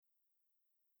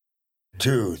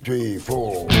2, 3,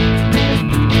 4.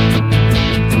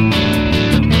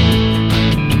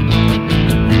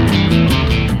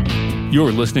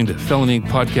 You're listening to Felony Inc.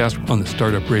 Podcast on the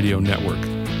Startup Radio Network.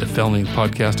 The Felony Inc.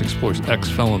 Podcast explores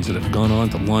ex-felons that have gone on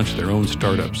to launch their own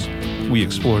startups. We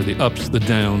explore the ups, the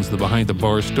downs, the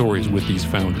behind-the-bar stories with these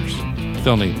founders.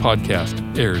 Felony Inc.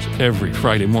 Podcast airs every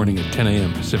Friday morning at 10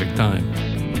 a.m. Pacific Time.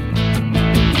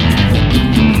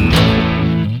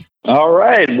 All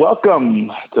right,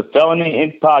 welcome to Felony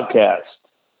Inc. Podcast.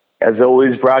 As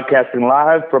always, broadcasting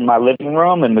live from my living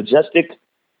room in majestic,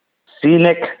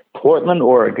 scenic Portland,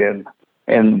 Oregon.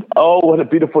 And oh, what a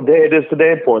beautiful day it is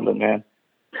today in Portland, man.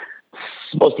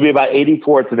 It's supposed to be about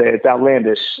 84 today. It's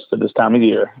outlandish for this time of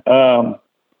year.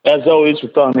 As always,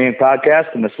 with Felony Inc.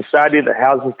 Podcast, in a society that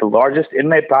houses the largest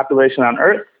inmate population on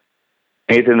Earth,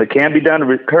 anything that can be done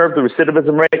to curb the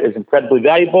recidivism rate is incredibly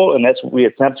valuable, and that's what we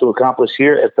attempt to accomplish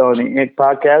here at Felony Inc.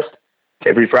 Podcast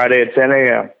every Friday at 10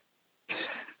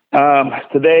 a.m.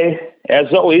 Today,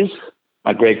 as always,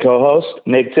 my great co-host,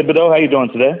 Nate Thibodeau. How you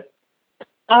doing today?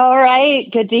 All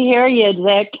right. Good to hear you,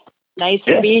 Zack. Nice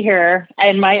to be here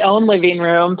in my own living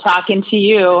room talking to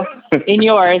you in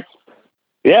yours.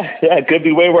 Yeah, it could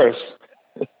be way worse.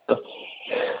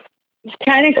 It's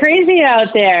kind of crazy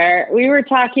out there. We were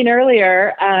talking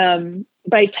earlier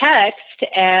by text,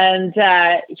 and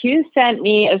Hugh sent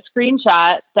me a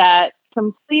screenshot that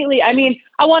completely, I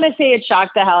want to say it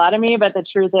shocked the hell out of me, but the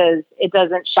truth is it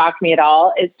doesn't shock me at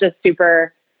all. It's just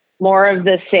super more of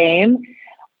the same.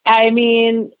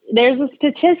 There's a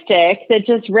statistic that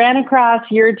just ran across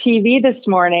your TV this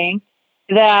morning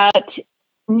that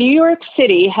New York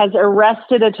City has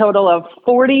arrested a total of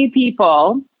 40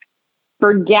 people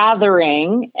for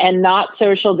gathering and not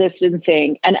social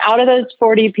distancing. And out of those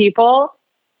 40 people,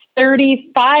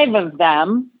 35 of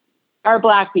them are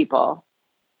Black people.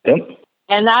 Yep.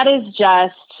 And that is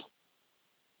just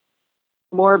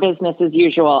more business as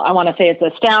usual. I want to say it's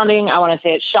astounding. I want to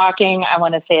say it's shocking. I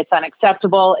want to say it's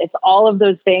unacceptable. It's all of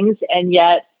those things. And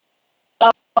yet,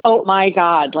 oh my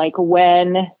God,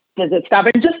 when does it stop?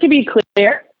 And just to be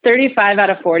clear, 35 out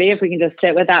of 40, if we can just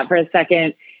sit with that for a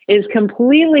second, is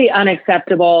completely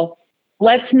unacceptable.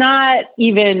 Let's not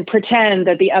even pretend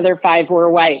that the other 5 were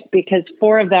white, because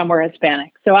 4 of them were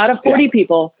Hispanic. So out of 40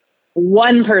 people,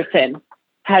 1 person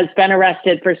has been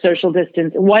arrested for social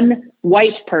distance. 1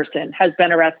 white person has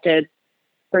been arrested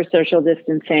for social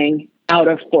distancing out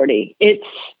of 40. I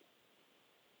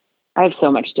have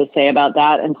so much to say about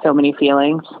that and so many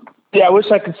feelings. Yeah, I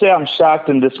wish I could say I'm shocked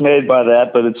and dismayed by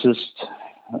that, but it's just,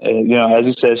 as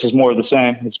you said, it's just more of the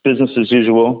same. It's business as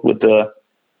usual with the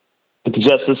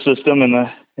justice system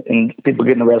and people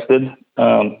getting arrested.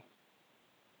 It's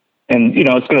going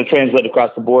to translate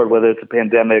across the board, whether it's a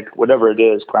pandemic, whatever it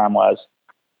is, crime-wise.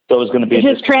 So it's going to be. It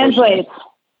just translates,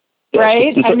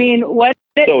 right?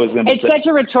 It's such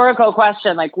a rhetorical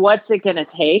question. What's it going to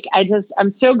take?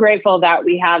 I'm so grateful that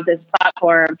we have this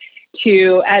platform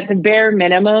to, at the bare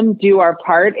minimum, do our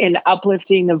part in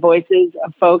uplifting the voices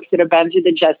of folks that have been through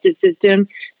the justice system.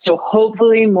 So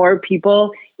hopefully more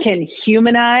people can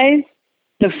humanize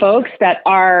the folks that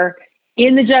are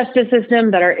in the justice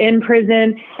system, that are in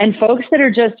prison, and folks that are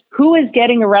just, who is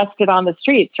getting arrested on the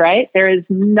streets, right? It's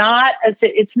not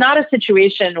a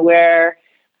situation where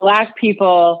Black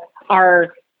people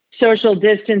are social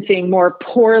distancing more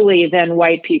poorly than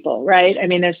white people, right?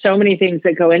 There's so many things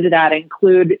that go into that,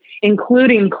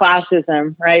 including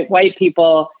classism, right? White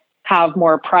people have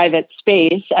more private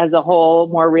space as a whole,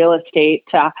 more real estate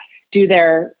to do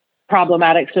their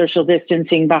problematic social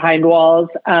distancing behind walls.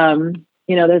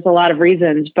 There's a lot of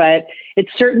reasons, but it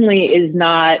certainly is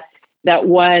not that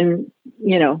one,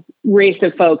 race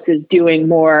of folks is doing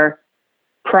more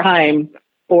crime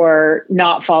or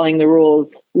not following the rules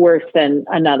worse than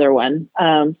another one.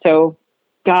 So,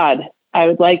 God, I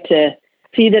would like to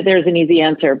see that there's an easy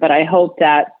answer, but I hope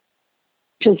that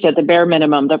just at the bare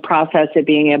minimum, the process of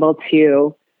being able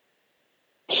to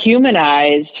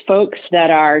humanize folks that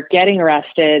are getting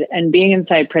arrested and being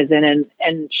inside prison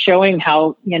and showing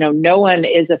how, no one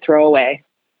is a throwaway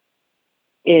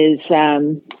is,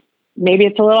 maybe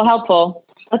it's a little helpful.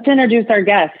 Let's introduce our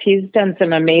guest. He's done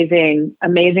some amazing,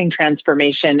 amazing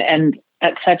transformation, and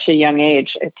at such a young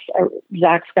age.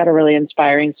 Zack's got a really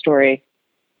inspiring story.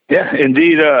 Yeah,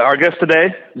 indeed. Our guest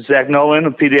today, Zack Nolan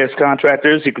of PDX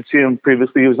Contractors. You could see him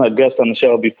previously. He was a guest on the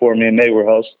show before me and Nate were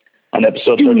hosts on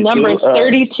episode 32. Number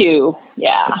 32.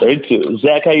 Yeah. 32.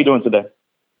 Zack, how you doing today?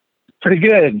 Pretty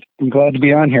good. I'm glad to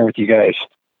be on here with you guys.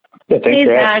 Yeah, thanks, hey,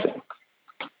 Zack.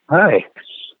 Hi.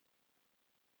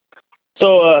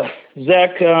 So,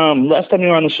 Zach, last time you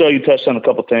were on the show, you touched on a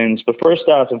couple things. But first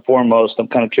off and foremost, I'm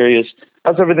kind of curious,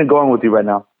 how's everything going with you right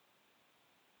now?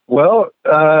 Well,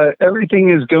 everything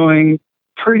is going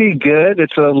pretty good.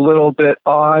 It's a little bit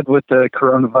odd with the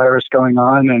coronavirus going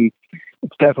on, and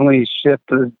it's definitely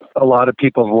shifted a lot of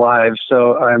people's lives.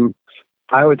 So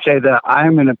I would say that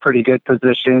I'm in a pretty good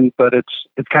position, but it's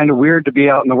kind of weird to be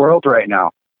out in the world right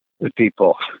now with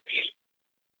people.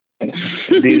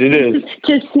 Indeed it is.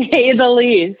 To say the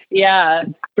least. Yeah.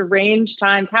 Strange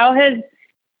times. How has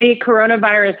the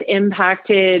coronavirus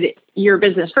impacted your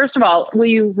business? First of all, will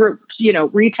you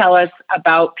retell us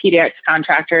about PDX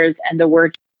Contractors and the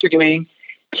work you're doing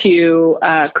to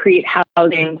create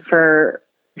housing for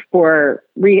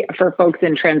folks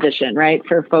in transition, right?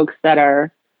 For folks that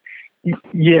are.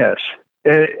 Yes.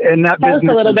 And that tell us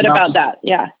a little bit about that.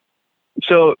 Yeah.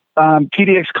 So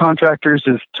PDX Contractors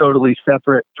is totally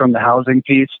separate from the housing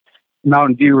piece.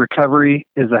 Mountain View Recovery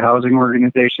is a housing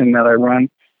organization that I run.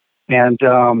 And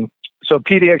so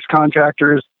PDX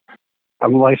Contractors,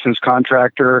 I'm a licensed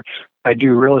contractor. I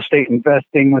do real estate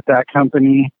investing with that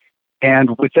company.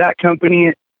 And with that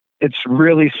company, it's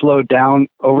really slowed down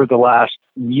over the last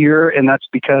year. And that's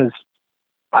because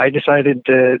I decided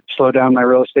to slow down my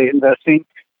real estate investing.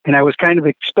 And I was kind of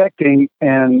expecting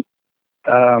a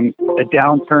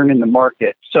downturn in the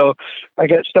market. So I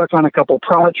got stuck on a couple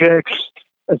projects.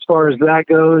 As far as that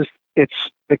goes,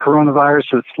 the coronavirus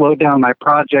has slowed down my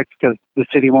project because the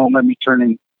city won't let me turn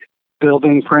in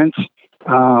building prints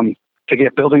to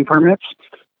get building permits.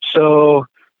 So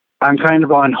I'm kind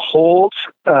of on hold,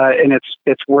 and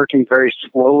it's working very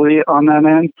slowly on that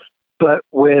end. But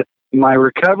with my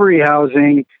recovery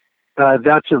housing,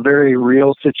 that's a very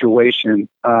real situation.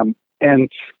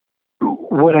 And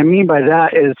what I mean by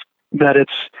that is that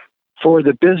it's for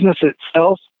the business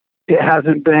itself, it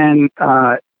hasn't been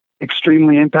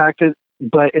extremely impacted,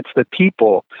 but it's the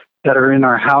people that are in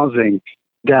our housing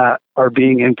that are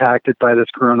being impacted by this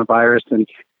coronavirus and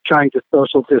trying to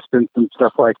social distance and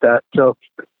stuff like that. So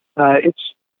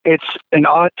it's an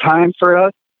odd time for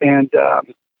us, and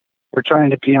we're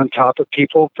trying to be on top of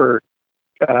people for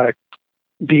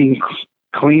being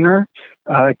cleaner,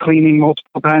 cleaning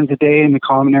multiple times a day in the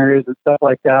common areas and stuff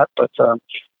like that. But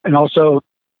and also,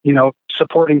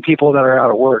 supporting people that are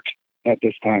out of work at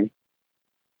this time.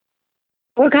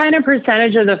 What kind of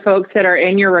percentage of the folks that are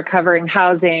in your recovering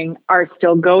housing are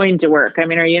still going to work? I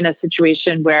mean, are you in a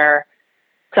situation where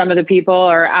some of the people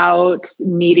are out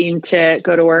needing to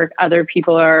go to work, other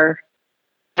people are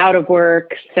out of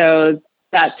work? So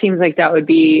that seems like that would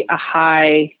be a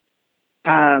high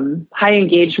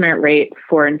engagement rate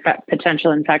for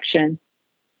potential infection.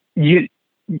 I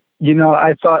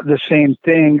thought the same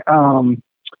thing.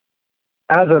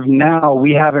 As of now,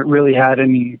 we haven't really had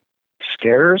any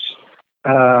scares.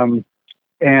 And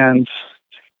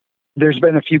there's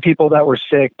been a few people that were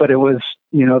sick, but it was,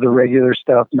 the regular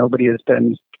stuff. Nobody has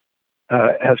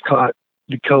caught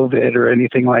the COVID or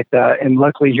anything like that. And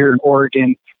luckily here in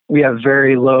Oregon, we have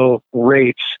very low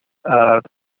rates,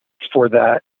 for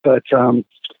that. But,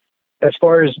 as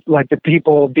far as like the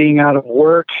people being out of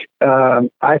work,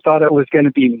 I thought it was going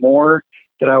to be more,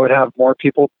 that I would have more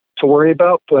people to worry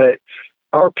about, but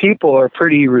our people are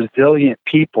pretty resilient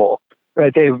people,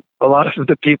 right? A lot of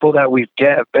the people that we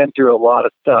get have been through a lot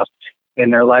of stuff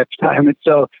in their lifetime. And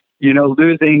so,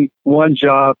 losing one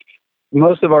job,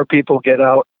 most of our people get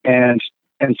out and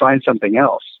find something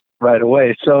else right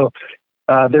away. So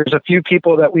there's a few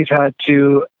people that we've had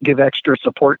to give extra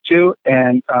support to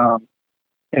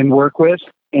and work with,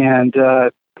 and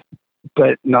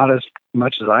but not as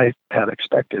much as I had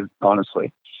expected,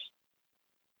 honestly.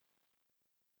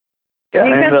 Yeah, I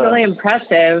think that's really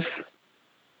impressive.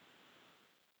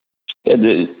 It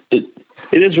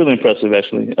is really impressive,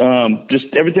 actually.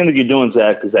 Just everything that you're doing,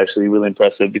 Zach, is actually really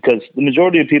impressive, because the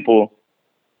majority of people,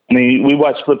 I mean, we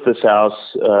watch Flip This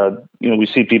House. We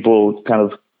see people kind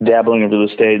of dabbling in real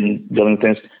estate and building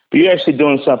things, but you're actually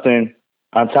doing something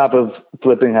on top of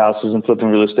flipping houses and flipping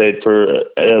real estate for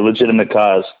a legitimate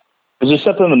cause. Is there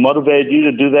something that motivated you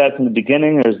to do that from the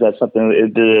beginning, or is that something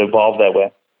that did it evolve that way?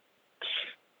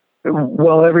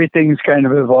 Well, everything's kind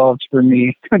of evolved for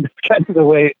me. It's kind of the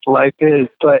way life is.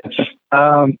 But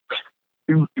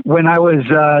when I was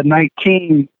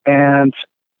 19 and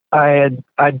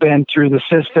I'd been through the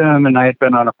system, and I had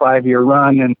been on a 5-year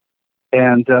run,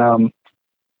 and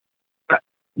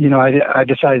I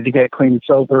decided to get clean and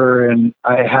sober, and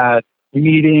I had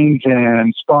meetings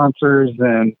and sponsors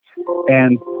and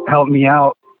helped me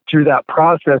out through that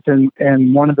process.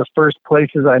 And one of the first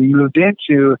places I moved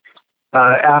into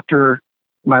after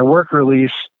my work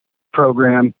release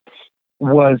program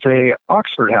was a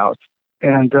Oxford house.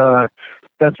 and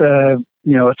that's a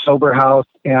sober house,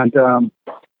 and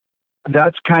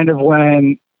that's kind of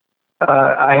when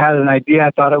I had an idea.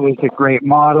 I thought it was a great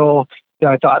model.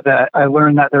 I thought that I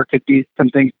learned that there could be some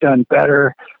things done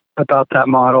better about that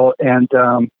model, and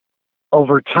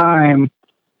over time,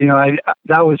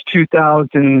 that was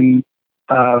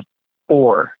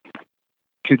 2004,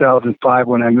 2005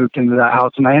 when I moved into that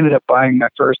house, and I ended up buying my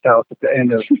first house at the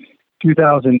end of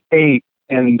 2008,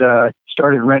 and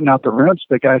started renting out the rooms to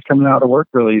the guys coming out of work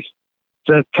release.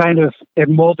 So it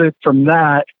molded from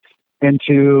that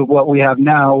into what we have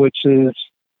now, which is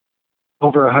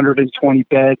over 120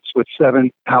 beds with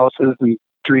 7 houses in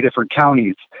 3 different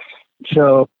counties.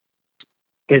 So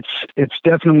it's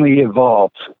definitely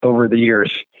evolved over the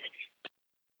years.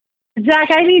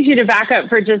 Zack, I need you to back up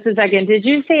for just a second. Did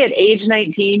you say at age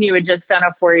 19 you had just done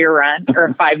a 4-year run or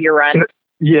a 5-year run?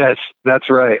 Yes, that's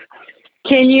right.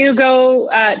 Can you go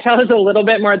tell us a little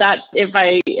bit more? That, if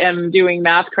I am doing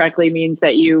math correctly, means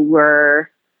that you were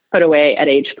put away at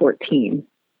age 14.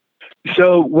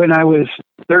 So when I was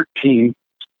 13,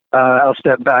 I'll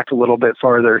step back a little bit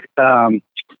farther. I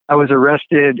was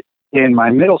arrested in my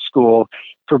middle school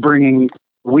for bringing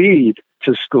weed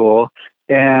to school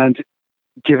and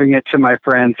giving it to my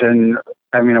friends. And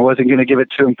I wasn't going to give it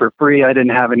to them for free. I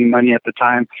didn't have any money at the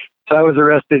time. So I was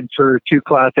arrested for 2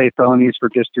 Class A felonies for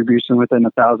distribution within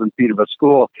 1,000 feet of a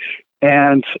school.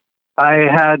 And I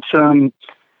had some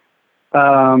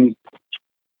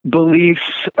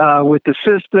beliefs with the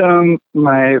system.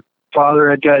 My father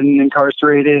had gotten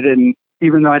incarcerated, and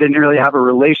even though I didn't really have a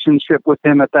relationship with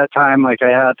him at that time, like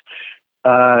I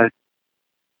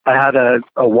had a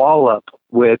wall up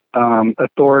with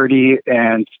authority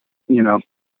and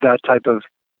that type of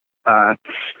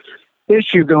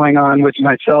issue going on with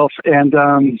myself. And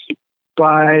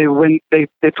by when they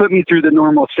put me through the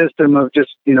normal system of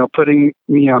just putting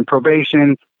me on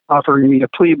probation, offering me a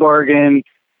plea bargain,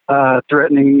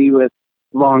 threatening me with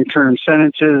long-term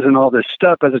sentences and all this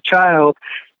stuff as a child.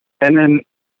 And then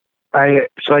I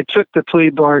took the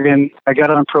plea bargain. I got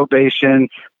on probation.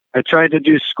 I tried to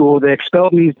do school. They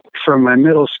expelled me from my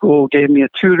middle school, gave me a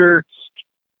tutor,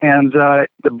 and the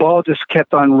ball just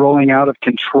kept on rolling out of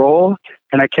control,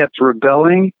 and I kept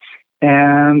rebelling.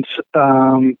 And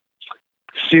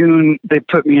soon they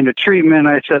put me into treatment.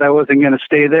 I said I wasn't going to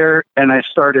stay there, and I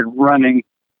started running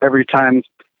every time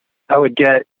I would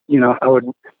get, I would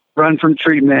run from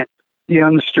treatment, be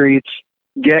on the streets,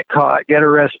 get caught, get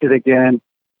arrested again,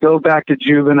 go back to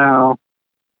juvenile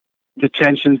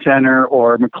detention center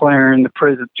or McLaren,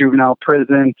 the juvenile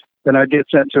prison. Then I'd get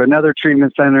sent to another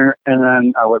treatment center, and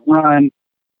then I would run,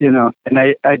 and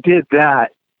I did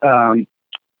that pretty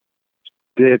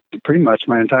much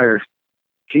my entire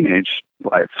teenage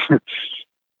life.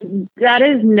 That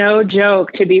is no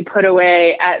joke to be put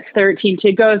away at 13,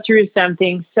 to go through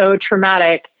something so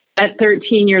traumatic at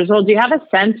 13 years old. Do you have a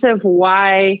sense of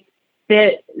why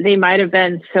that they might have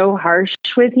been so harsh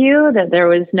with you, that there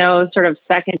was no sort of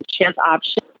second chance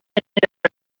option?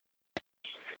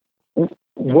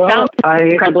 Well,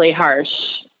 sounds incredibly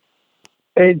harsh.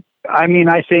 I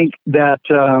think that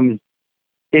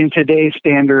in today's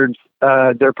standards,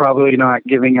 they're probably not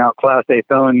giving out Class A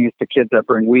felonies to kids that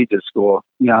bring weed to school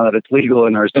now that it's legal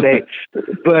in our state.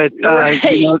 But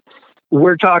right.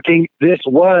 We're talking, this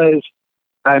was,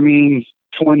 20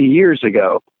 years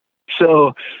ago.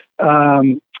 So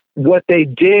what they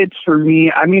did for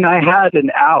me, I had an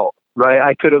out, right?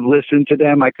 I could have listened to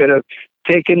them. I could have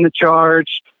taken the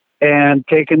charge and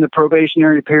taken the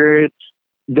probationary period,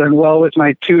 done well with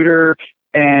my tutor,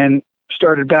 and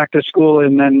started back to school,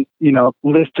 and then,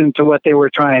 listened to what they were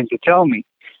trying to tell me.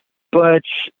 But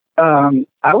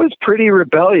I was pretty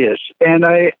rebellious, and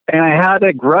I had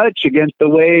a grudge against the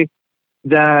way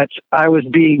that I was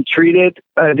being treated.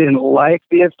 I didn't like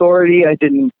the authority. I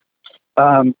didn't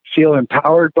feel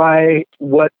empowered by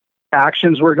what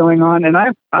actions were going on. And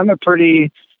I'm a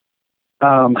pretty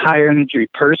high energy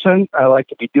person. I like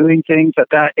to be doing things. At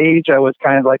that age, I was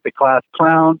kind of like the class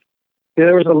clown.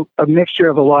 There was a mixture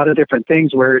of a lot of different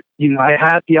things where, I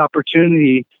had the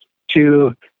opportunity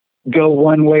to go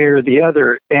one way or the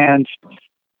other. And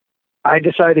I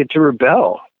decided to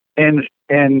rebel, and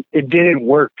it didn't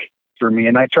work for me.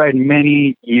 And I tried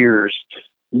many years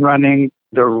running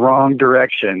the wrong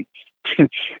direction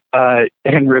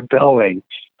and rebelling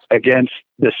against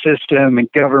the system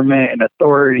and government and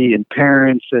authority and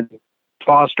parents and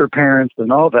foster parents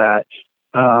and all that,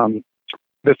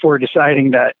 before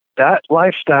deciding that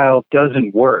lifestyle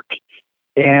doesn't work.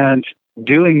 And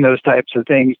doing those types of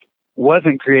things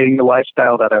wasn't creating the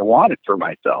lifestyle that I wanted for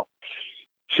myself.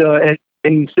 So,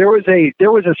 and there was a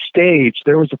phase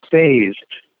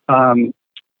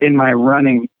in my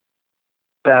running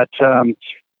that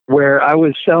where I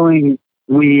was selling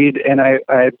weed, and I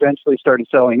eventually started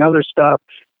selling other stuff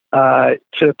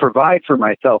to provide for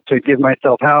myself, to give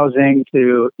myself housing,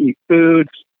 to eat food,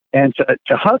 and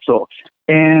to hustle.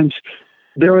 And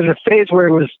there was a phase where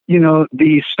it was,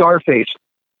 the Scarface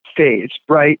phase,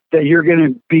 right? That you're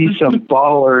going to be some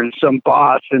baller and some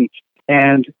boss,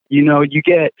 and you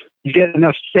get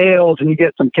enough sales and you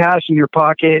get some cash in your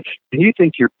pocket and you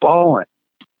think you're balling.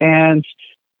 And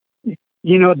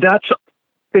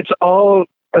it's all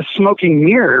a smoking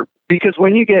mirror, because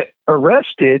when you get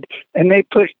arrested and they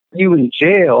put you in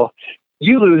jail,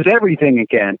 you lose everything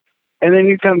again. And then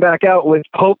you come back out with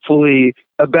hopefully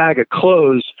a bag of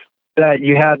clothes that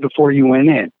you had before you went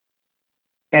in.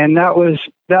 And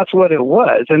that's what it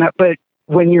was. But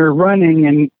when you're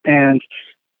running and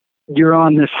you're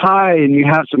on this high and you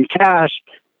have some cash,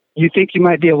 you think you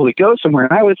might be able to go somewhere.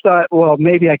 And I always thought, well,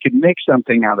 maybe I could make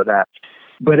something out of that.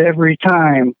 But every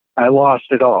time I lost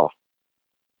it all.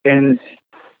 And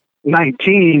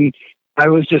 19, I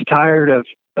was just tired of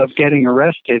getting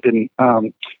arrested. And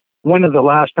one of the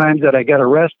last times that I got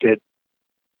arrested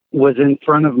was in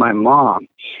front of my mom.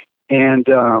 And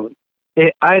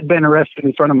I had been arrested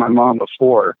in front of my mom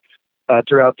before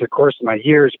throughout the course of my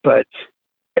years. But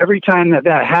every time that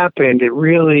happened, it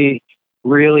really,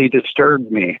 really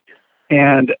disturbed me.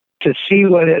 And to see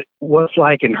what it was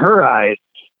like in her eyes,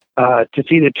 to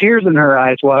see the tears in her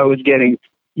eyes while I was getting,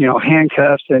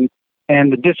 handcuffs, and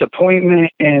the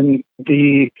disappointment and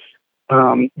the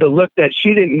look that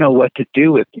she didn't know what to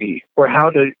do with me or how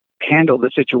to handle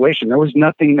the situation. There was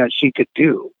nothing that she could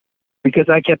do because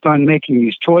I kept on making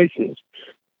these choices.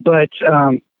 But,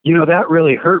 that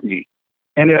really hurt me.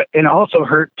 And it also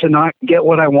hurt to not get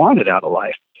what I wanted out of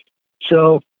life.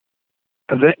 So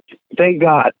thank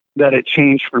God that it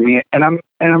changed for me. And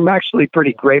I'm actually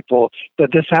pretty grateful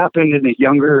that this happened at a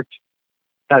younger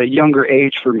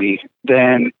age for me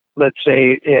than, let's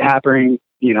say, it happening,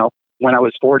 when I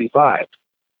was 45.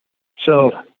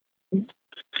 So.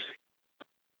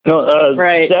 No,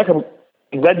 right. Zack, I'm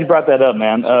glad you brought that up,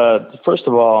 man. First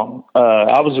of all,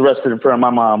 I was arrested in front of my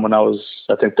mom when I was,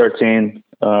 I think, 13.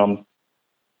 Me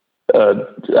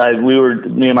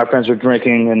and my friends were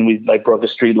drinking, and we broke a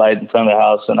street light in front of the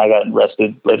house, and I got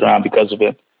arrested later on because of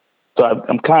it. So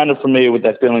I'm kind of familiar with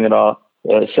that feeling at all,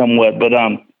 somewhat. But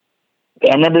I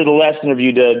remember the last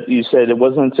interview that you said it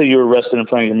wasn't until you were arrested in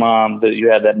front of your mom that you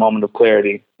had that moment of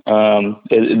clarity.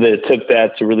 It took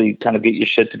that to really kind of get your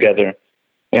shit together.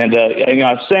 And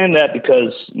I'm saying that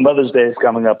because Mother's Day is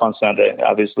coming up on Sunday,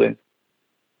 obviously.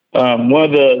 One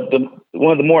of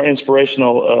the more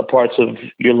inspirational parts of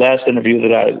your last interview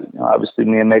that obviously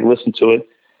me and Meg listened to it,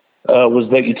 was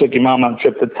that you took your mom on a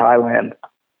trip to Thailand,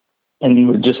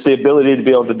 and just the ability to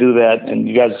be able to do that. And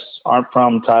you guys aren't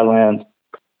from Thailand.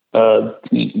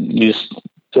 You just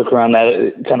took her on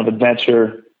that kind of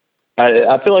adventure.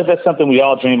 I feel like that's something we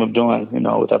all dream of doing,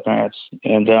 with our parents.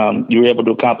 And you were able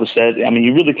to accomplish that. I mean,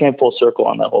 you really came full circle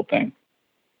on that whole thing.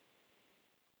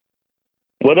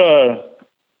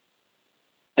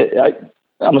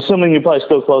 I'm assuming you're probably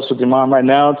still close with your mom right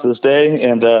now to this day.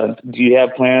 And do you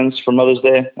have plans for Mother's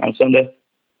Day on Sunday?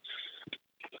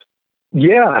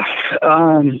 Yeah.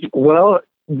 Well,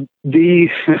 the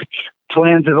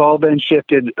plans have all been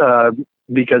shifted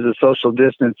because of social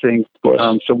distancing.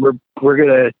 So we're going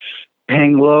to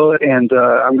hang low, and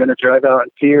I'm going to drive out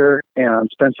and see her and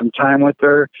spend some time with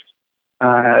her.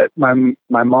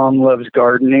 My mom loves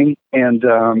gardening, and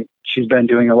she's been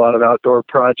doing a lot of outdoor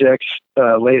projects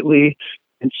lately.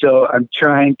 And so I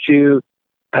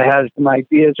had some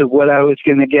ideas of what I was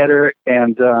going to get her,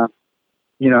 and I'm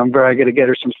probably going to get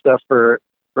her some stuff for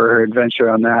her adventure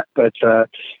on that. But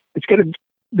it's going to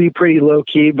be pretty low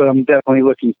key, but I'm definitely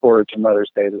looking forward to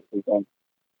Mother's Day this weekend.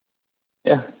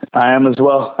 Yeah, I am as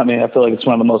well. I mean, I feel like it's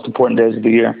one of the most important days of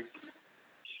the year.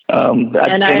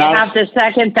 I have to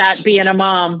second that, being a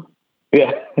mom.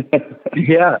 Yeah.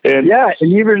 Yeah.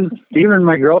 And even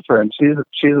my girlfriend,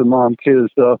 she's a mom too.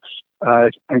 So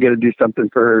I'm going to do something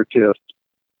for her too.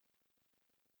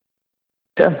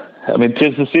 Yeah. I mean,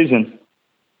 'tis the season.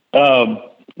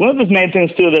 One of the main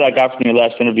things too that I got from your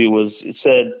last interview was it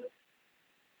said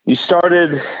you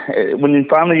started when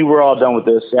you were all done with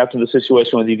this, after the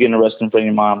situation with you getting arrested in front of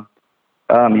your mom,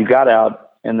 you got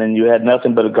out, and then you had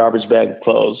nothing but a garbage bag of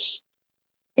clothes.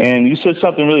 And you said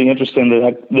something really interesting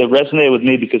that resonated with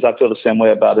me, because I feel the same way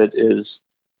about it, is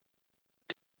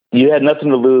you had nothing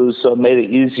to lose, so it made it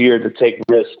easier to take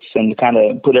risks and to kind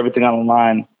of put everything on the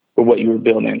line for what you were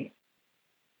building.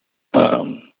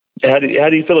 How do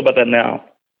you feel about that now?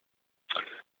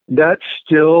 That's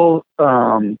still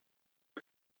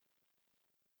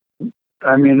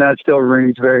I mean, that still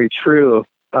rings very true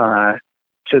to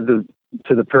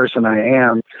the person I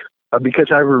am, because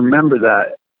I remember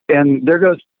that. And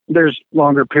there's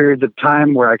longer periods of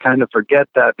time where I kind of forget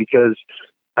that, because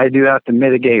I do have to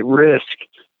mitigate risk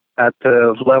at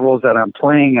the levels that I'm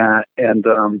playing at. And,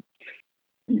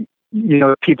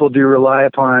 people do rely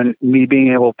upon me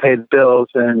being able to pay the bills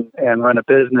and run a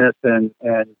business and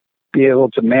be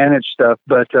able to manage stuff.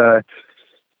 But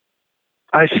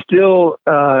I still,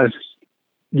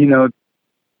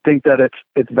 think that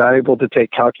it's valuable to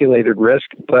take calculated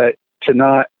risk, but to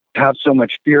not have so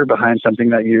much fear behind something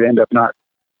that you end up not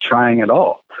trying at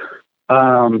all.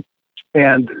 And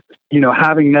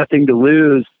having nothing to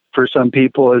lose for some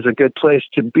people is a good place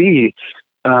to be.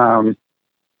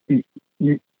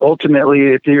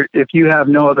 Ultimately, if you have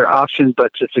no other options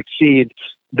but to succeed,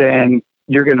 then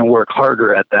you're going to work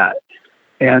harder at that.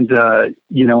 And,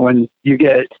 when you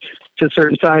get to a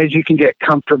certain size, you can get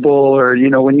comfortable, or,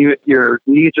 when your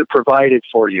needs are provided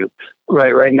for you.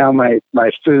 Right now, my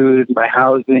food, my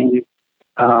housing,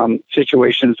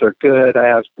 situations are good. I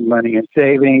have some money in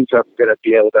savings. I'm going to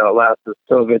be able to outlast this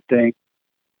COVID thing.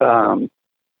 I'm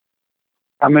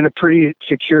in a pretty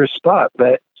secure spot,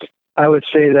 but I would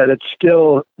say that it's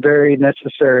still very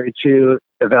necessary to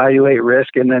evaluate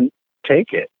risk and then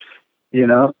take it.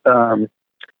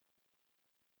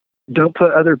 Don't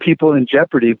put other people in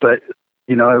jeopardy, but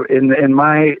in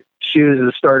my shoes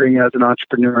as starting as an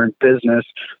entrepreneur in business,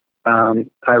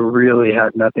 I really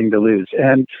had nothing to lose.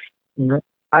 And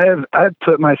I've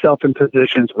put myself in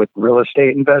positions with real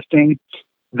estate investing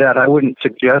that I wouldn't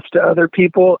suggest to other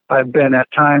people. At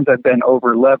times I've been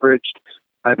over leveraged.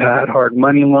 I've had hard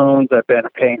money loans. I've been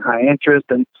paying high interest,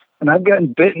 and I've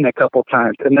gotten bitten a couple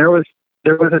times. And there was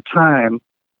a time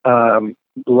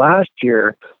last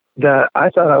year that I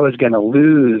thought I was going to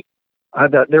lose. I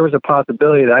thought there was a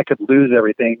possibility that I could lose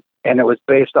everything, and it was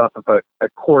based off of a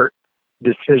court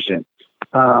decision,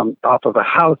 off of a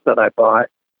house that I bought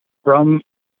from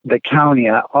the county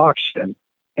at auction,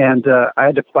 and I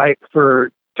had to fight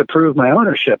to prove my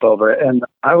ownership over it, and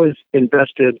I was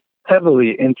invested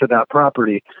heavily into that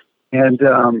property, and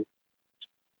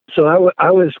so I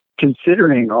was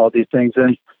considering all these things,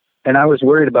 and I was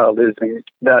worried about losing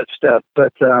that stuff,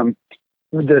 but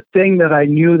the thing that I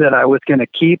knew that I was going to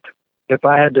keep if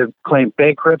I had to claim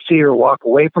bankruptcy or walk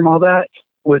away from all that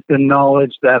was the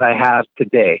knowledge that I have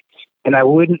today. And I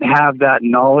wouldn't have that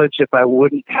knowledge if I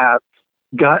wouldn't have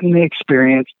gotten the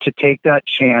experience to take that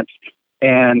chance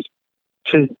and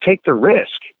to take the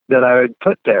risk that I would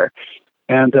put there.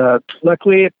 And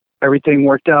luckily, everything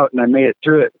worked out and I made it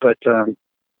through it. But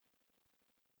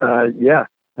I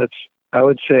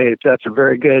would say that's a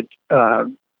very good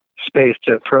space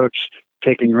to approach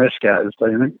taking risk at. Is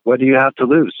like, what do you have to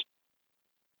lose?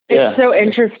 It's so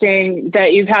interesting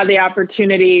that you've had the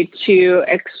opportunity to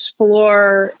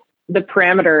explore the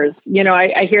parameters.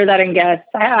 I hear that in guests.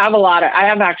 I have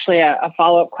actually a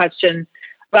follow-up question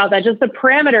about that. Just the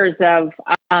parameters of,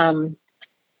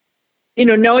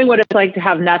 knowing what it's like to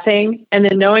have nothing, and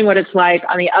then knowing what it's like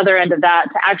on the other end of that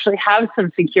to actually have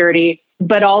some security,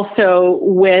 but also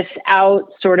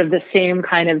without sort of the same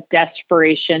kind of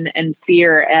desperation and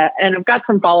fear. And I've got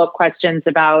some follow-up questions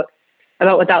about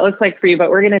what that looks like for you,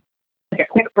 but we're going to take a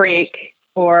quick break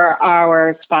for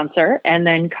our sponsor and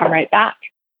then come right back.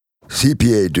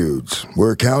 CPA Dudes,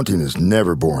 where accounting is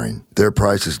never boring. Their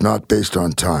price is not based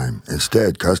on time.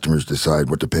 Instead, customers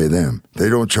decide what to pay them. They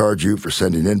don't charge you for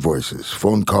sending invoices,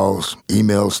 phone calls,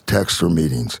 emails, texts, or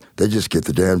meetings. They just get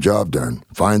the damn job done.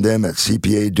 Find them at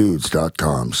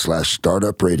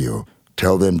cpadudes.com/startupradio.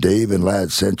 Tell them Dave and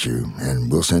Lad sent you,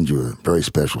 and we'll send you a very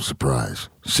special surprise.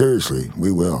 Seriously,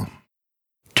 we will.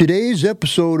 Today's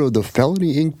episode of the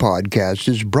Felony Inc. podcast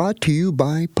is brought to you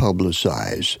by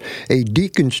Publicize, a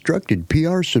deconstructed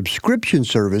PR subscription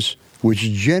service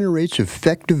which generates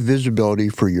effective visibility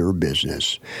for your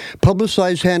business.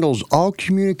 Publicize handles all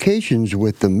communications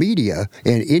with the media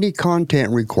and any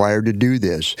content required to do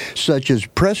this, such as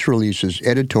press releases,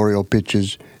 editorial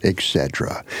pitches,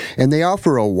 etc. And they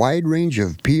offer a wide range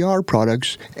of PR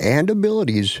products and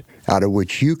abilities out of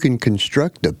which you can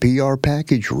construct the PR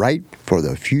package right for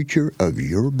the future of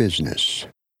your business.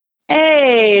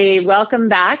 Hey, welcome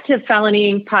back to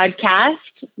Felony Inc. podcast.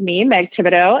 Me, Meg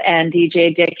Thibodeau, and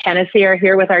DJ Dick Hennessy are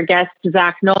here with our guest,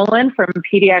 Zack Nolan from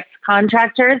PDX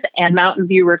Contractors and Mountain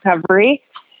View Recovery.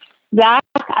 Zack,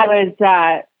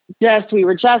 we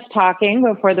were just talking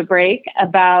before the break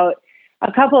about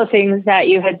a couple of things that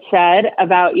you had said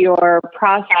about your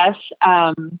process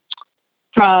from,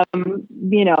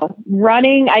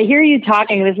 running. I hear you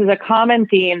talking. This is a common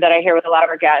theme that I hear with a lot of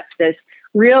our guests, this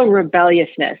real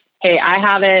rebelliousness hey, I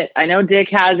have it. I know Dick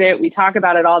has it. We talk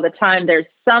about it all the time. There's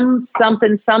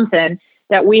something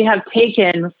that we have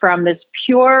taken from this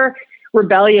pure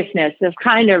rebelliousness, this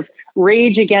kind of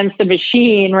rage against the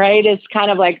machine, right? It's kind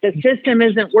of like the system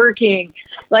isn't working.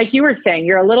 Like you were saying,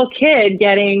 you're a little kid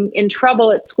getting in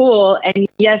trouble at school. And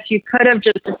yes, you could have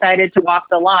just decided to walk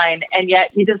the line. And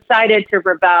yet you decided to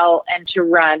rebel and to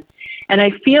run. And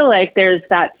I feel like there's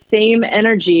that same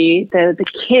energy, the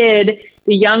kid,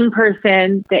 the young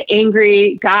person, the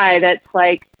angry guy that's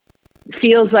like,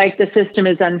 feels like the system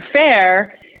is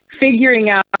unfair, figuring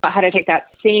out how to take that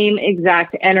same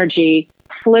exact energy,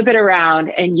 flip it around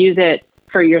and use it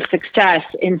for your success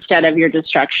instead of your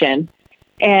destruction.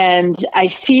 And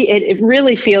I see it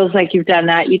really feels like you've done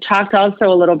that. You talked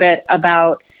also a little bit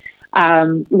about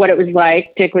what it was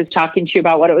like. Dick was talking to you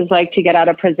about what it was like to get out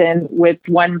of prison with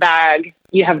one bag.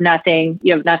 You have nothing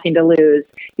to lose.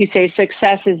 You say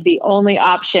success is the only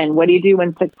option. What do you do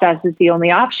when success is the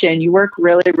only option? You work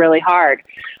really, really hard.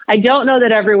 I don't know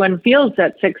that everyone feels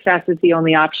that success is the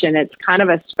only option. It's kind of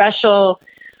a special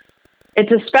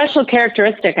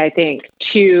characteristic, I think,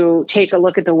 to take a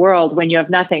look at the world when you have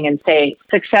nothing and say,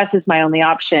 success is my only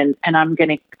option. And I'm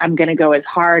going to go as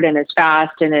hard and as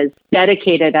fast and as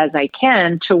dedicated as I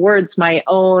can towards my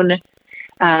own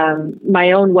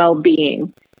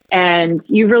well-being. And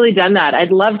you've really done that.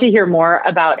 I'd love to hear more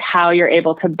about how you're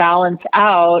able to balance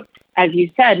out, as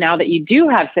you said, now that you do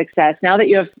have success, now that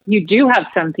you do have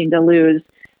something to lose,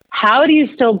 how do you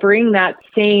still bring that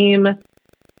same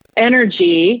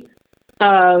energy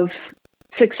of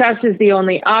success is the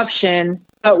only option,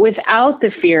 but without the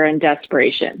fear and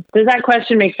desperation? Does that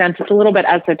question make sense? It's a little bit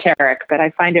esoteric, but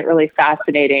I find it really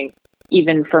fascinating,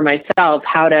 even for myself,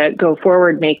 how to go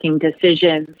forward making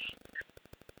decisions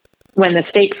when the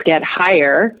stakes get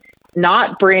higher,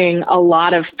 not bring a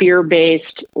lot of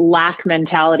fear-based lack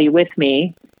mentality with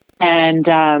me, and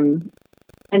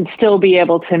still be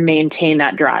able to maintain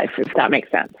that drive, if that makes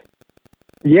sense.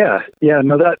 Yeah,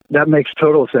 no, that makes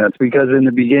total sense, because in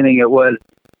the beginning it was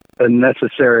a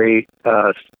necessary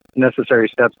steps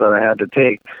that I had to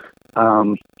take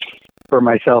for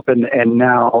myself, and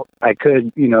now I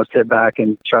could, sit back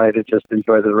and try to just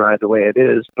enjoy the ride the way it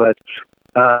is. But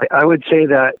I would say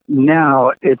that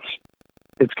now it's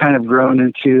kind of grown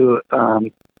into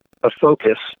a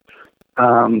focus,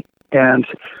 and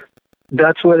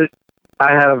that's what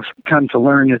I have come to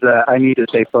learn, is that I need to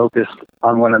stay focused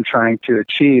on what I'm trying to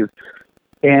achieve.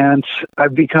 And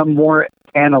I've become more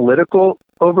analytical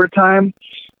over time.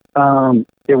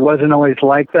 It wasn't always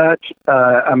like that.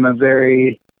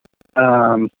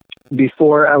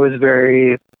 Before I was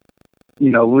very,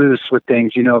 loose with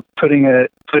things, putting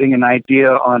an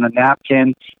idea on a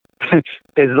napkin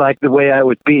is like the way I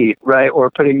would be, right? Or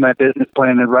putting my business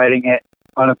plan and writing it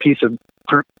on a piece of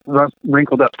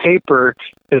wrinkled up paper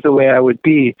is the way I would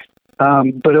be.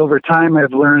 But over time,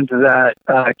 I've learned that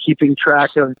keeping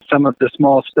track of some of the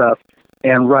small stuff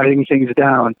and writing things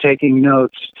down, taking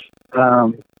notes,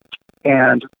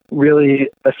 and really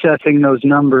assessing those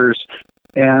numbers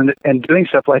and doing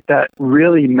stuff like that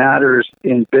really matters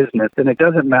in business. And it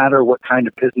doesn't matter what kind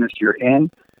of business you're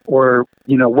in, or,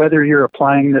 whether you're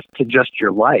applying this to just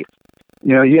your life.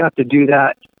 You have to do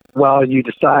that while you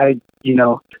decide,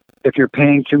 if you're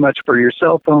paying too much for your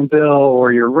cell phone bill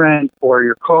or your rent or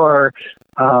your car,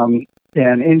 and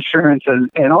insurance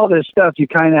and all this stuff. You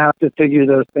kind of have to figure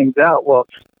those things out. Well,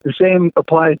 the same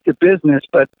applies to business,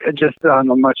 but just on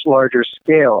a much larger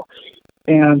scale.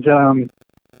 And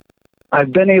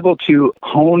I've been able to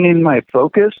hone in my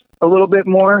focus a little bit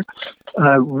more.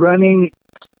 Running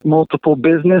multiple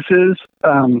businesses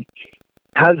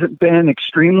hasn't been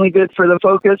extremely good for the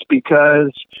focus,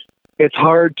 because it's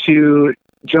hard to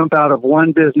jump out of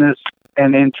one business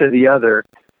and into the other.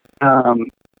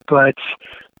 But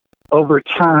over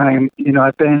time,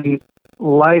 I've been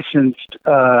licensed.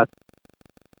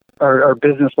 Our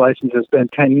business license has been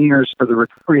 10 years for the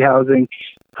recovery housing.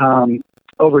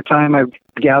 Over time, I've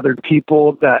gathered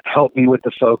people that help me with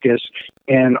the focus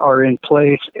and are in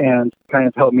place and kind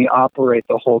of help me operate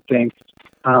the whole thing.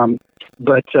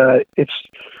 But I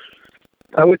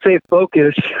would say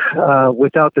focus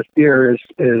without the fear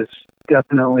is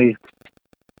definitely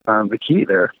the key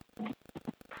there.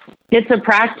 It's a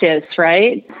practice,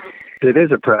 right? It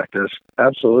is a practice.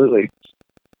 Absolutely.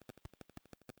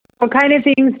 What kind of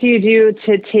things do you do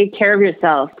to take care of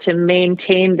yourself, to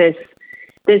maintain this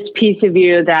piece of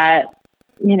you that,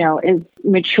 is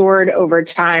matured over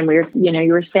time? You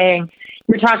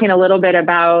were talking a little bit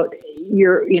about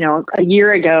a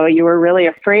year ago, you were really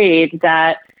afraid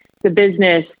that the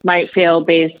business might fail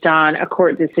based on a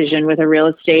court decision with a real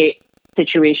estate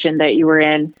situation that you were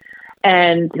in.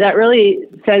 And that really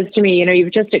says to me,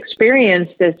 you've just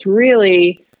experienced this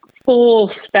really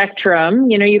full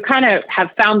spectrum. You kind of have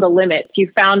found the limits.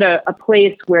 You found a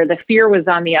place where the fear was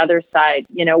on the other side,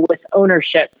 with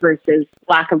ownership versus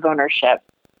lack of ownership.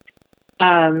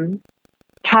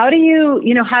 How do you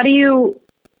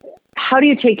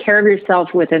take care of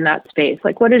yourself within that space?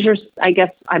 Like, what does your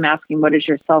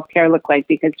self-care look like?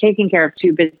 Because taking care of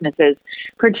two businesses,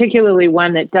 particularly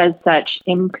one that does such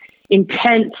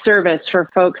intense service for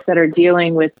folks that are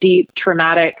dealing with deep,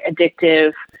 traumatic,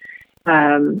 addictive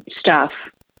stuff,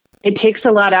 it takes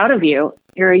a lot out of you.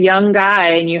 You're a young guy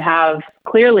and you have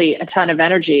clearly a ton of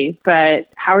energy, but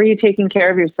how are you taking care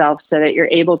of yourself so that you're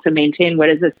able to maintain what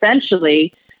is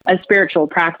essentially a spiritual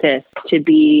practice, to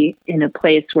be in a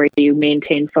place where you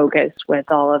maintain focus with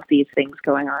all of these things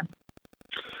going on?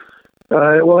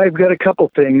 Well, I've got a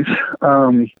couple things.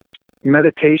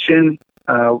 Meditation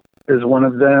is one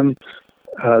of them.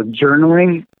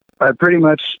 Journaling. I pretty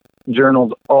much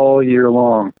journaled all year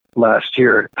long last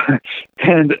year.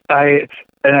 and I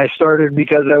started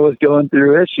because I was going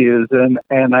through issues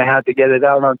and I had to get it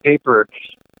out on paper.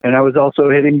 And I was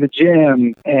also hitting the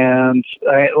gym. And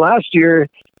last year,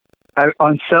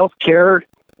 on self-care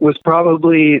was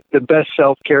probably the best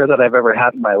self-care that I've ever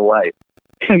had in my life.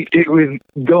 And it was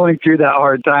going through that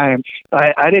hard time.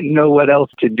 I didn't know what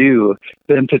else to do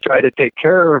than to try to take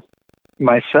care of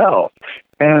myself.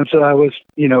 And so I was,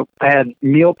 I had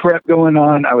meal prep going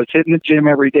on. I was hitting the gym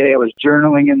every day. I was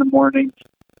journaling in the morning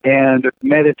and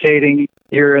meditating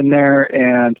here and there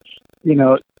and,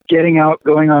 getting out,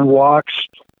 going on walks,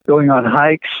 going on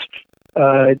hikes,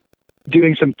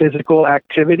 doing some physical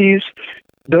activities.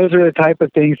 Those are the type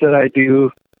of things that I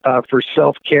do for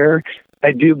self-care.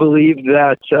 I do believe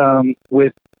that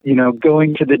with,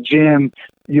 going to the gym,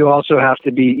 you also have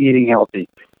to be eating healthy.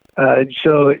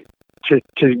 So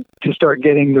to start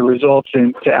getting the results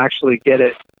and to actually get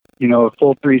it, a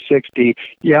full 360,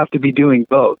 you have to be doing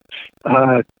both.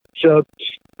 So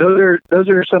those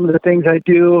are some of the things I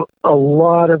do. A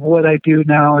lot of what I do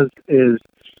now is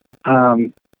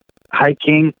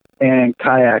hiking and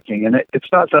kayaking, and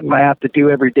it's not something I have to do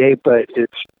every day, but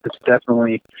it's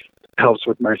definitely helps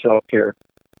with my self-care.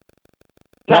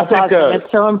 That's awesome.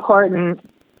 It's so important,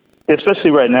 especially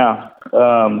right now.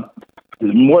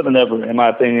 More than ever, in my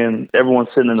opinion. Everyone's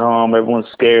sitting at home.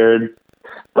 Everyone's scared.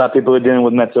 A lot of people are dealing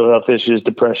with mental health issues,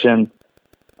 depression.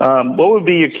 What would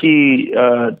be your key,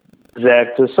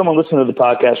 Zach, to someone listening to the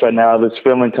podcast right now that's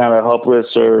feeling kind of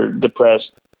hopeless or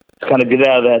depressed, to kind of get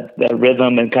out of that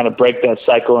rhythm and kind of break that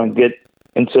cycle and get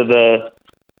into the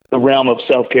realm of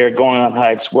self-care, going on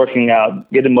hikes, working out,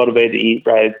 getting motivated to eat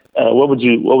right? What would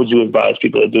you advise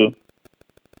people to do?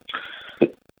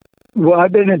 Well,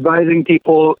 I've been advising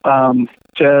people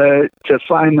to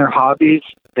find their hobbies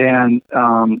and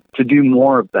to do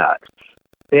more of that.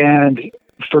 And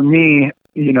for me,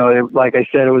 like I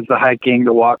said, it was the hiking,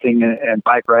 the walking, and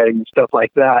bike riding and stuff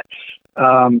like that.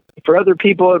 For other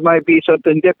people, it might be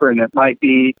something different. It might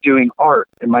be doing art.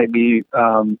 It might be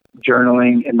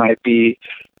journaling. It might be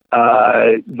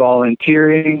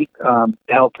volunteering,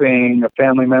 helping a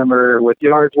family member with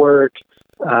yard work,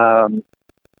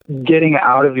 getting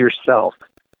out of yourself,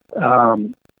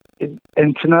 and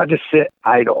to not just sit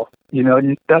idle.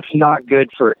 That's not good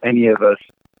for any of us,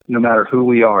 no matter who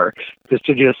we are, just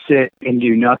to just sit and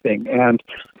do nothing. And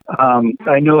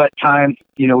I know at times,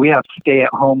 we have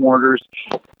stay-at-home orders.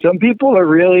 Some people are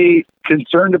really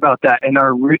concerned about that and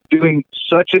are doing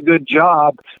such a good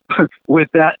job with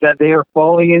that they are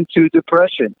falling into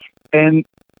depression. And,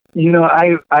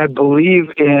 I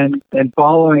believe in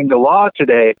following the law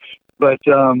today, but,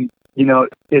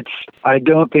 I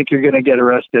don't think you're going to get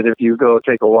arrested if you go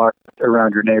take a walk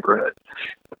around your neighborhood.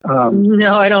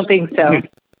 No, I don't think so.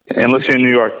 Unless you're in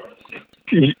New York.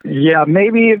 Yeah,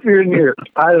 maybe if you're near,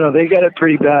 I don't know, they got it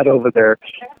pretty bad over there.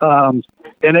 And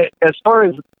as far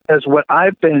as what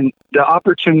the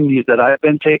opportunities that I've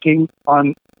been taking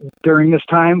on during this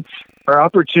time are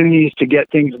opportunities to get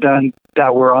things done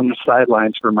that were on the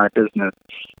sidelines for my business.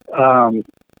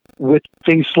 With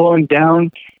things slowing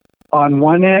down on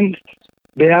one end,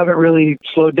 they haven't really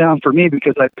slowed down for me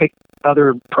because I picked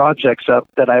other projects up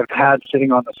that I've had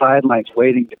sitting on the sidelines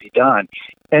waiting to be done.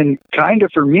 And kind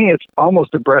of for me, it's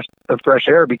almost a breath of fresh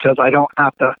air because I don't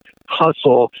have to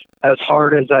hustle as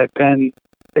hard as I've been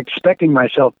expecting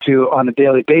myself to on a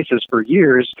daily basis for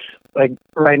years. Like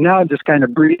right now, I'm just kind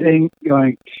of breathing,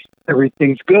 going,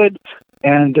 everything's good.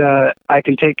 And I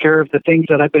can take care of the things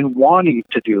that I've been wanting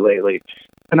to do lately.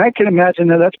 And I can imagine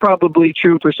that that's probably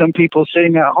true for some people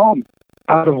sitting at home.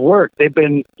 out of work. They've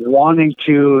been wanting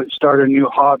to start a new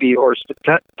hobby or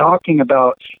talking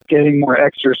about getting more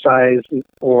exercise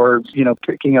or,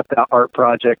 picking up that art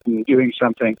project and doing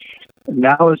something.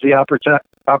 Now is the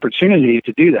opportunity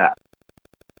to do that.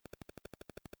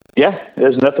 Yeah,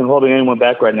 there's nothing holding anyone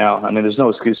back right now. I mean, there's no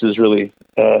excuses really.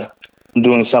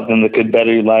 Doing something that could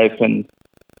better your life and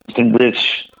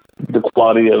enrich the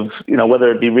quality of,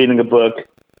 whether it be reading a book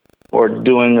or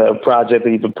doing a project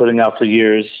that you've been putting out for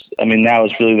years. I mean, now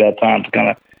is really that time to kind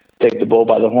of take the bull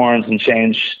by the horns and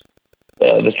change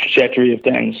the trajectory of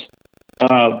things.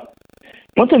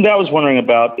 One thing that I was wondering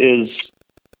about is,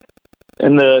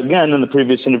 in the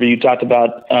previous interview, you talked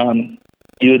about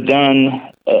you'd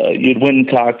went and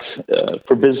talked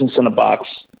for Business in a Box,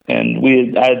 and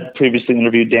I had previously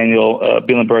interviewed Daniel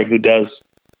Bielenberg, who does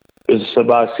Business in a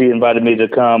Box. He invited me to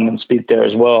come and speak there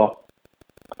as well.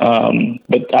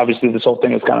 But obviously this whole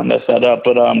thing has kind of messed that up.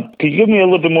 But could you give me a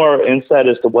little bit more insight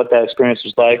as to what that experience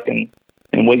was like and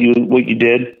what you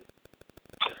did?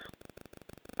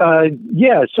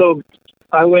 Yeah, so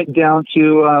I went down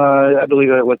to I believe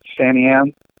it was Sandy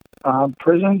Ann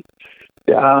prison.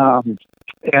 Yeah.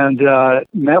 And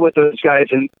met with those guys,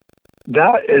 and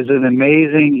that is an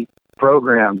amazing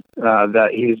program that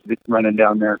he's running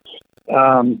down there.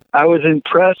 I was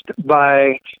impressed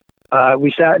by,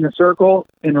 we sat in a circle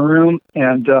in a room,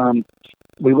 and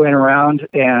we went around,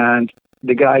 and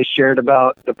the guys shared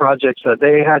about the projects that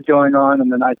they had going on,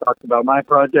 and then I talked about my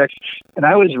projects, and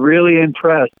I was really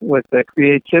impressed with the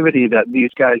creativity that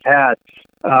these guys had.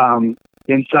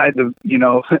 Inside the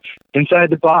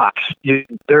box,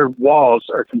 their walls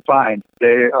are confined.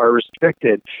 They are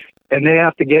restricted, and they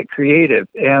have to get creative.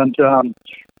 And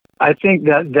I think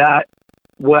that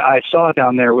what I saw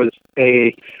down there was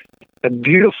a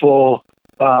beautiful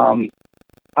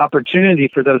opportunity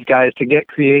for those guys to get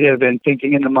creative and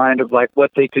thinking in the mind of like what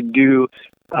they could do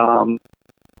on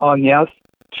the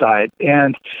outside.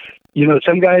 And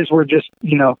some guys were just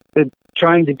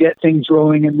trying to get things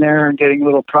rolling in there and getting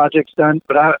little projects done.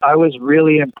 But I was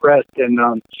really impressed, and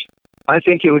I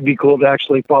think it would be cool to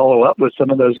actually follow up with some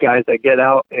of those guys that get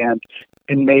out and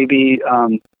maybe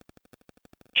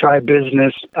try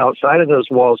business outside of those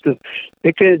walls, because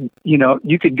it could,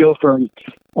 you could go from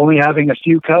only having a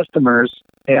few customers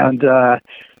and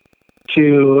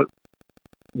to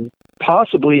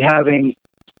possibly having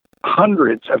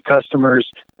hundreds of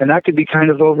customers, and that could be kind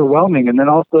of overwhelming. And then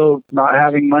also not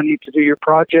having money to do your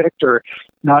project, or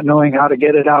not knowing how to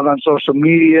get it out on social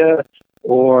media,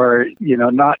 or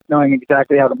not knowing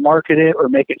exactly how to market it or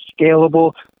make it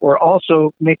scalable, or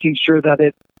also making sure that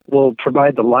it will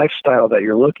provide the lifestyle that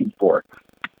you're looking for.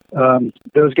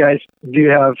 Those guys do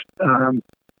have some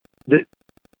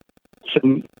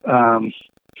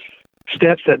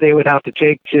steps that they would have to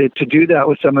take to do that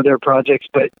with some of their projects.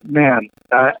 But man,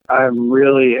 I'm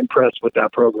really impressed with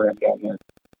that program down there.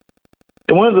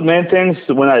 And one of the main things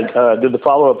when I did the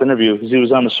follow-up interview, because he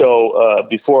was on the show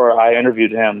before I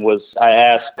interviewed him, was I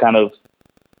asked kind of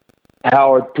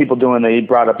how are people doing that he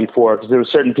brought up before, because there were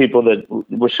certain people that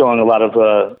were showing a lot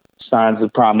of signs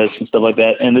of promise and stuff like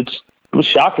that. And it was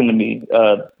shocking to me,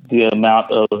 the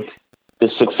amount of the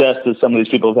success that some of these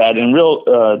people have had in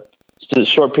just a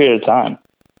short period of time.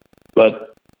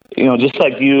 But, just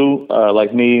like you,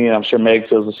 like me, and I'm sure Meg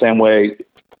feels the same way,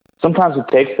 sometimes it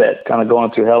takes that kind of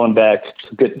going through hell and back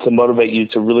to motivate you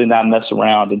to really not mess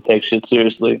around and take shit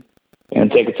seriously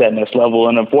and take it to that next level.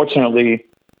 And unfortunately,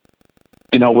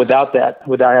 without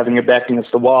having your back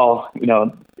against the wall,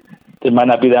 there might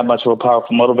not be that much of a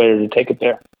powerful motivator to take it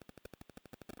there.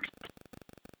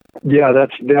 Yeah,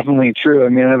 that's definitely true. I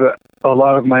mean, a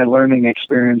lot of my learning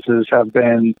experiences have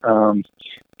been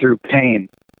through pain,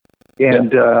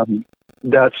 and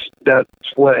that's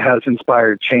what has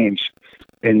inspired change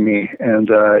in me, and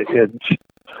it's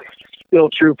still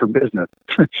true for business.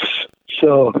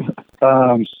 So,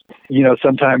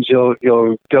 sometimes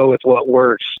you'll go with what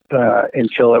works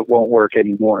until it won't work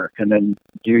anymore, and then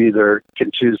you either can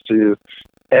choose to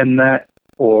end that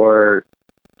or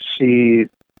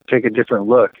take a different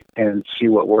look and see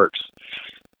what works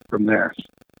from there.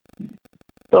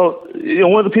 So,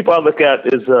 one of the people I look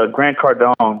at is Grant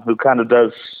Cardone, who kind of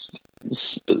does,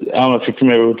 I don't know if you're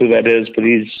familiar with who that is, but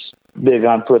he's big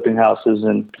on flipping houses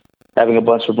and having a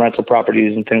bunch of rental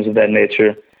properties and things of that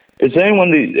nature. Is there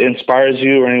anyone that inspires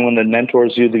you or anyone that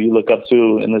mentors you that you look up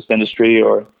to in this industry,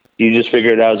 or you just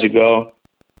figure it out as you go?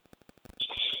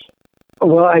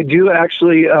 Well, I do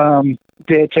actually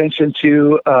pay attention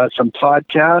to some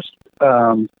podcasts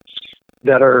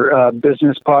that are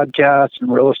business podcasts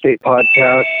and real estate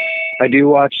podcasts. I do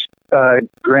watch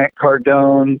Grant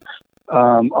Cardone.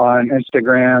 on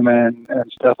Instagram and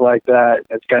stuff like that.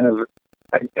 It's kind of,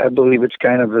 I believe it's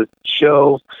kind of a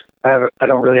show. I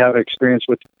don't really have experience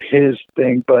with his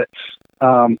thing, but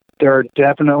there are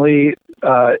definitely,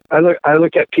 I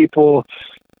look at people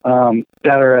that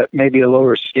are at maybe a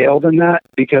lower scale than that,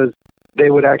 because they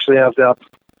would actually have the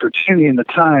opportunity and the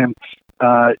time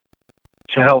to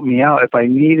help me out if I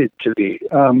needed to be.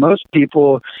 Most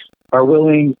people are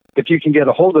willing, if you can get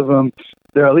a hold of them,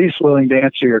 they're at least willing to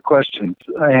answer your questions.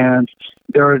 And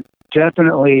there are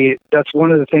definitely, that's one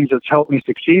of the things that's helped me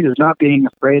succeed, is not being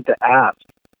afraid to ask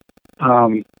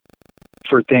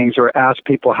for things, or ask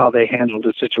people how they handle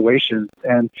the situation.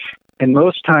 And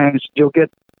most times you'll get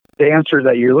the answer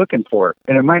that you're looking for.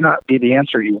 And it might not be the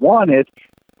answer you wanted,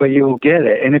 but you will get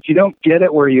it. And if you don't get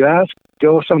it where you ask,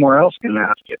 go somewhere else and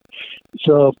ask it.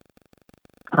 So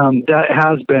that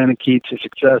has been a key to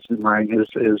success in mine,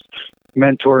 is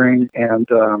mentoring and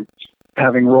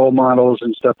having role models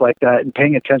and stuff like that, and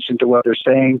paying attention to what they're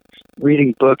saying,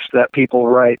 reading books that people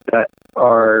write that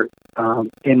are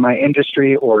in my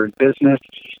industry or in business.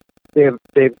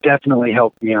 They've definitely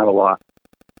helped me out a lot.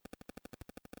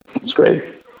 That's great.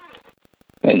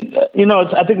 And,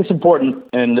 I think it's important,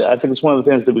 and I think it's one of the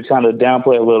things that we kind of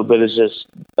downplay a little bit, is just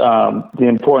the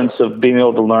importance of being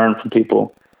able to learn from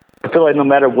people. I feel like no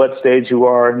matter what stage you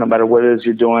are, no matter what it is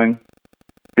you're doing,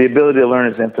 the ability to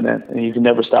learn is infinite, and you can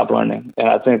never stop learning. And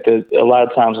I think that a lot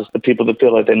of times it's the people that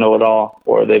feel like they know it all,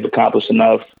 or they've accomplished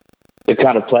enough, they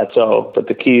kind of plateau. But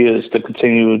the key is to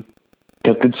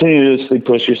continuously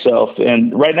push yourself.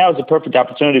 And right now is a perfect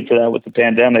opportunity for that with the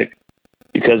pandemic,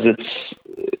 because it's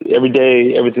every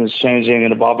day, everything's changing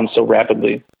and evolving so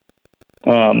rapidly.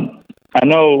 I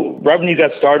know right when you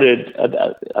got started,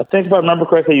 I think if I remember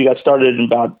correctly, you got started in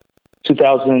about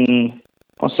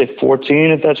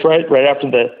 2014, if that's right after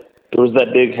there was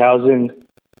that big housing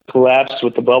collapse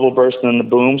with the bubble burst and the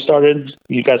boom started.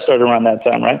 You got started around that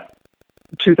time, right?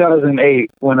 2008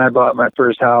 when I bought my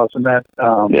first house, and that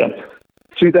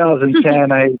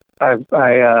 2010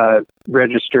 I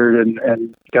registered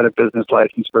and got a business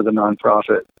license for the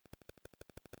nonprofit.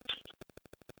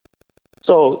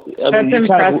 So that's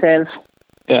impressive.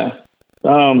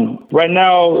 Right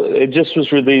now, it just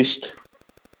was released,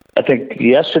 I think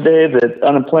yesterday, that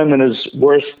unemployment is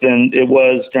worse than it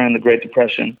was during the Great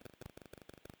Depression.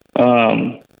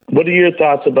 What are your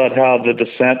thoughts about how the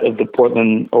descent of the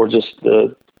Portland, or just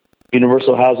the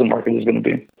universal housing market, is going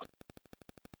to be?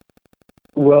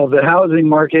 Well, the housing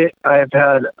market, I've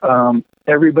had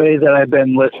everybody that I've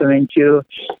been listening to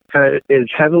is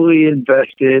heavily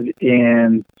invested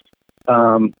in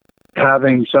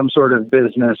having some sort of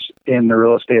business in the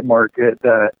real estate market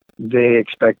that they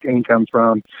expect income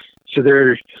from. So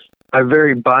I'm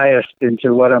very biased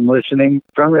into what I'm listening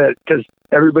from it, because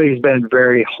everybody's been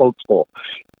very hopeful.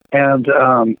 And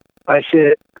I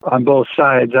sit on both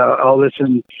sides. I'll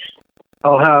listen.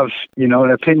 I'll have,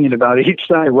 an opinion about each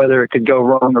side, whether it could go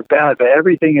wrong or bad, but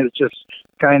everything is just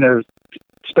kind of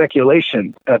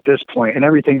speculation at this point. And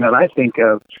everything that I think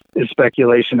of is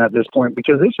speculation at this point,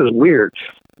 because this is weird.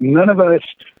 None of us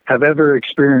have ever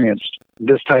experienced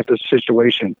this type of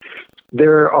situation.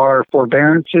 There are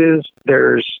forbearances,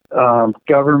 there's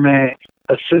government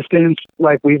assistance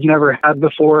like we've never had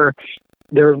before.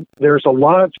 There's a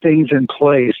lot of things in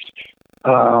place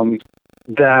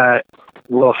that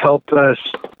will help us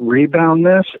rebound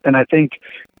this. And I think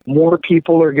more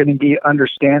people are going to be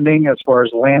understanding as far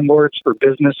as landlords for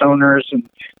business owners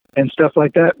and stuff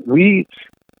like that. We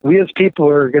as people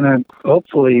are going to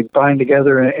hopefully bind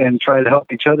together and try to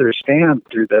help each other stand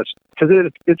through this, because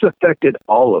it's affected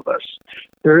all of us.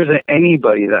 There isn't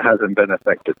anybody that hasn't been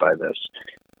affected by this.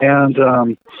 And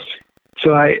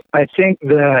so I think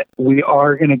that we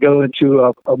are going to go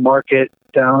into a market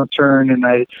downturn, and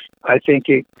I think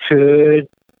it could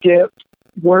get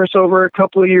worse over a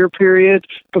couple of year period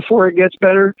before it gets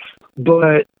better,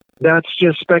 but that's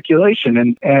just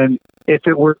speculation. And if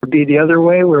it were to be the other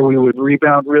way, where we would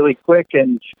rebound really quick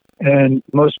and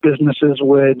most businesses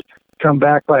would come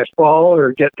back by fall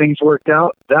or get things worked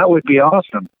out, that would be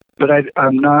awesome. But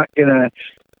I'm not going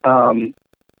to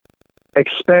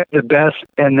expect the best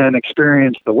and then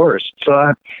experience the worst.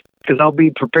 So because I'll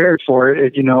be prepared for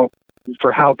it,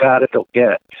 for how bad it'll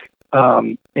get,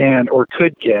 or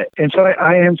could get. And so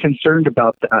I am concerned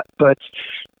about that. But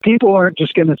people aren't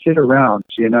just going to sit around,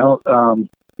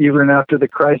 even after the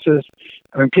crisis.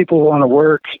 I mean, people want to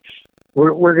work.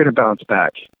 We're going to bounce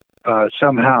back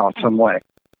somehow, some way.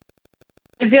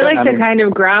 I feel like the kind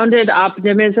of grounded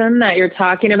optimism that you're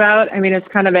talking about, it's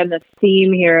kind of in the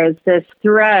theme here, is this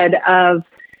thread of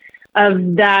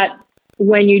that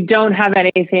when you don't have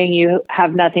anything, you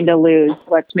have nothing to lose.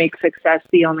 Let's make success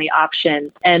the only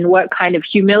option. And what kind of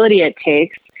humility it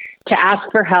takes to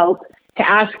ask for help, to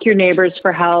ask your neighbors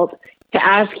for help, to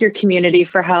ask your community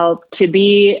for help, to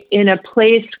be in a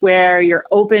place where you're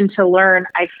open to learn.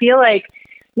 I feel like,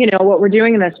 what we're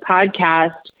doing in this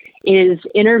podcast is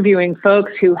interviewing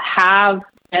folks who have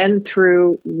been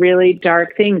through really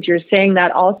dark things. You're saying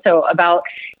that also about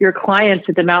your clients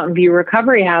at the Mountain View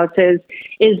recovery houses,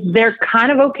 is they're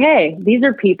kind of okay. These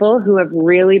are people who have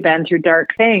really been through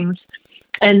dark things,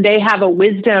 and they have a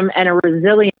wisdom and a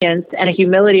resilience and a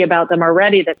humility about them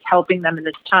already that's helping them in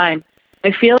this time.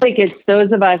 I feel like it's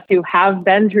those of us who have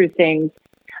been through things.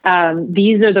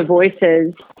 These are the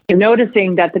voices. You're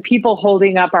noticing that the people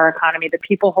holding up our economy, the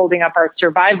people holding up our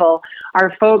survival,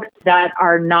 are folks that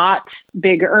are not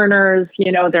big earners.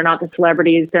 They're not the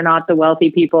celebrities. They're not the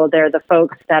wealthy people. They're the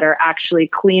folks that are actually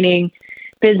cleaning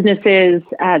businesses,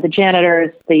 the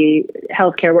janitors, the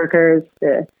healthcare workers,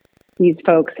 these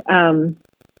folks. And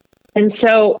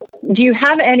so do you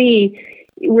have any,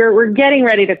 we're getting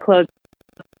ready to close.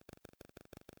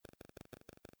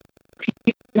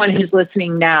 Anyone who's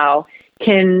listening now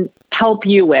can help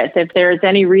you with. If there's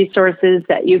any resources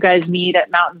that you guys need at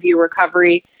Mountain View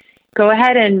Recovery, go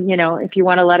ahead and, if you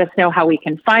want to let us know how we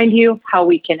can find you, how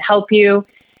we can help you,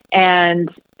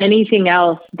 and anything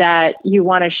else that you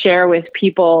want to share with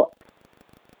people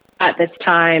at this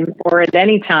time or at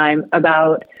any time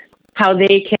about how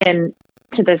they can,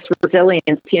 to this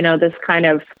resilience, this kind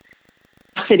of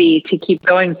capacity to keep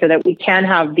going so that we can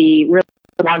have the really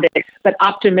rounded but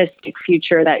optimistic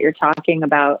future that you're talking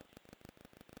about.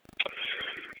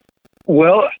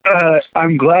 Well,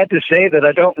 I'm glad to say that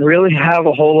I don't really have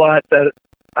a whole lot that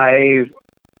I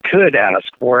could ask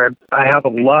for. I have a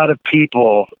lot of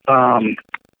people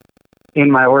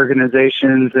in my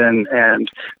organizations and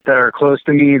that are close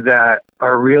to me that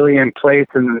are really in place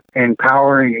and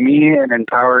empowering me and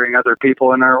empowering other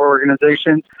people in our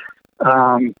organization.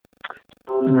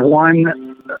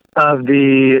 One of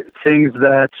the things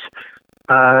that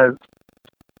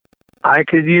I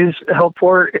could use help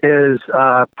for is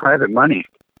private money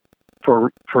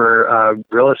for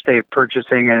real estate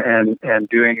purchasing and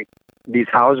doing these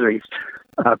housing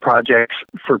projects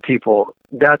for people.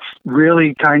 That's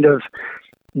really kind of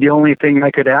the only thing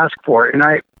I could ask for. And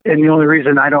the only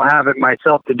reason I don't have it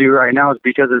myself to do right now is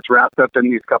because it's wrapped up in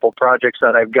these couple projects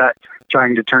that I've got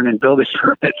trying to turn in building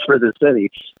permits for the city.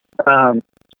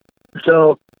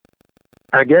 So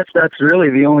I guess that's really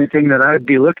the only thing that I would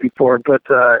be looking for. But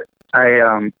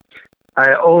I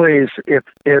always,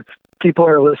 if people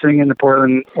are listening in the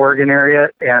Portland, Oregon area,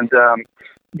 and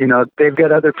they've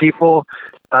got other people,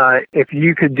 if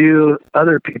you could do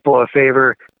other people a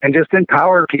favor and just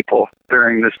empower people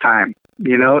during this time.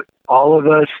 All of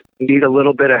us need a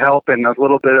little bit of help and a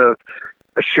little bit of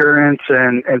assurance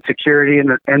and security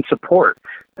and support.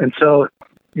 And so,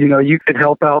 you could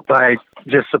help out by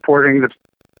just supporting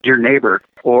your neighbor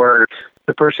or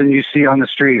the person you see on the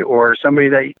street or somebody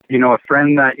that, a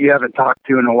friend that you haven't talked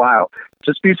to in a while.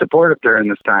 Just be supportive during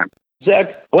this time.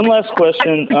 Zach, one last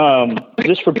question.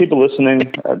 Just for people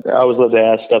listening, I always love to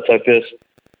ask stuff like this.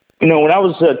 When I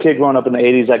was a kid growing up in the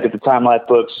 80s, I get the Time Life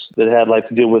books that had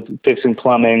to do with fixing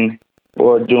plumbing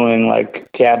or doing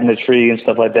cabinetry and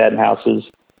stuff like that in houses.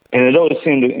 And it always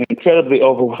seemed incredibly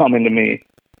overwhelming to me.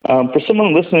 For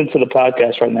someone listening to the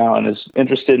podcast right now and is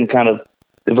interested in kind of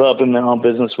developing their own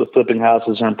business with flipping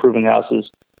houses or improving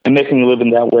houses and making a living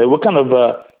that way, what kind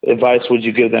of advice would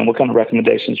you give them? What kind of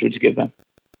recommendations would you give them?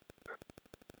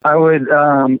 I would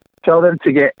tell them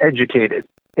to get educated.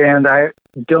 And I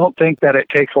don't think that it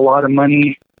takes a lot of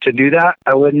money to do that.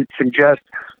 I wouldn't suggest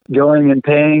going and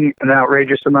paying an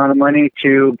outrageous amount of money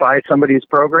to buy somebody's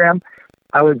program.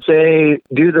 I would say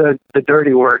do the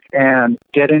dirty work and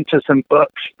get into some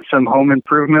books, some home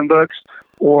improvement books,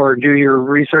 or do your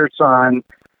research on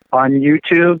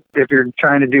YouTube if you're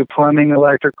trying to do plumbing,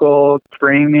 electrical,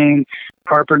 framing,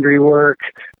 carpentry work,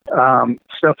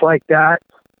 stuff like that.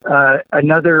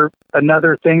 Another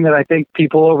thing that I think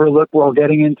people overlook while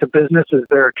getting into business is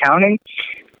their accounting.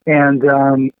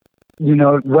 And,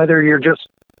 whether you're just,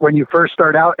 when you first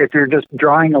start out, if you're just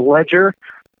drawing a ledger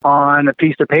on a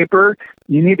piece of paper,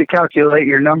 you need to calculate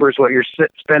your numbers, what you're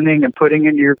spending and putting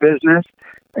into your business.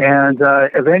 And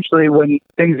eventually when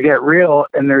things get real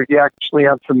and you actually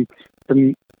have some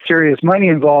serious money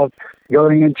involved,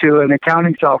 going into an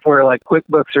accounting software like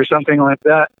QuickBooks or something like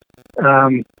that,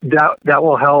 that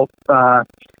will help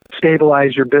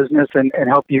stabilize your business and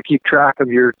help you keep track of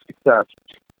your success.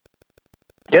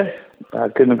 Yeah, I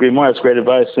couldn't agree more. That's great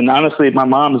advice. And honestly, my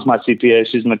mom is my CPA.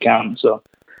 She's an accountant. So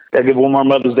I give one more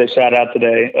Mother's Day shout out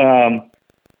today.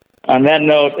 On that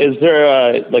note, is there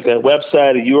a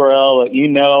website, a URL, an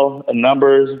email, a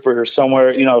numbers for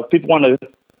somewhere, if people want to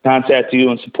contact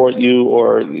you and support you,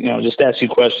 or, just ask you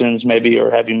questions maybe, or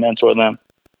have you mentor them?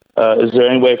 Is there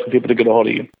any way for people to get a hold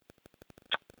of you?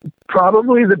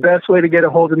 Probably the best way to get a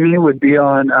hold of me would be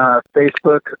on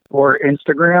Facebook or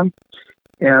Instagram.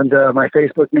 And my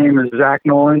Facebook name is Zack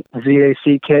Nolan,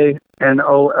 ZackNolan.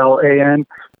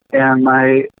 And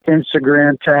my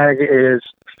Instagram tag is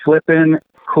Flippin'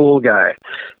 Cool Guy.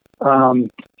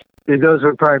 Those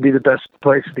would probably be the best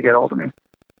places to get a hold of me.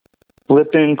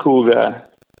 Flippin' Cool Guy.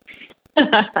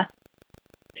 I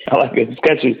like it. It's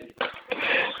catchy.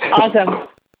 Awesome.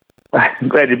 I'm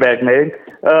glad you're back, Meg.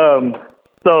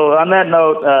 So on that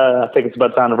note, I think it's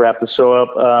about time to wrap the show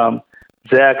up.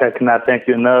 Zack, I cannot thank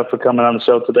you enough for coming on the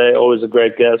show today. Always a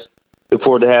great guest. Look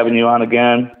forward to having you on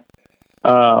again.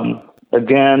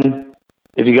 Again,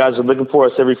 if you guys are looking for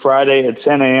us every Friday at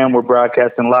 10 a.m., we're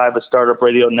broadcasting live at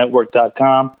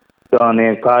startupradionetwork.com. On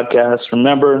the podcast.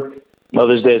 Remember,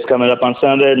 Mother's Day is coming up on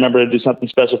Sunday. Remember to do something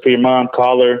special for your mom.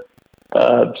 Call her,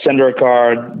 send her a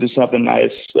card, do something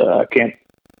nice. I can't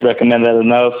recommend that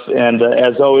enough. And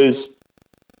as always,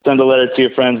 send a letter to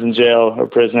your friends in jail or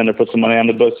prison, or put some money on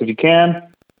the books if you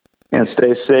can. And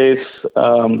stay safe.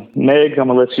 Meg, I'm going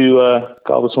to let you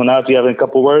call this one out. Do you have a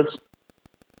couple words?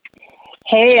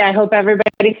 Hey, I hope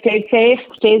everybody stays safe,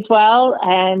 stays well,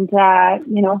 and,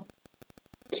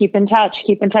 keep in touch.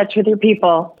 Keep in touch with your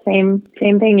people. Same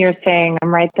thing you're saying.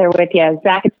 I'm right there with you.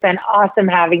 Zack, it's been awesome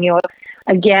having you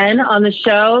again on the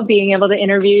show, being able to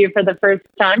interview you for the first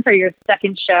time for your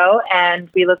second show, and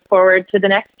we look forward to the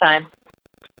next time.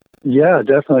 Yeah,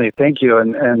 definitely. Thank you,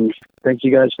 and thank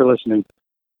you guys for listening.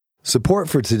 Support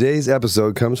for today's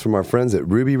episode comes from our friends at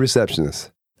Ruby Receptionists.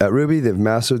 At Ruby, they've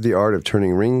mastered the art of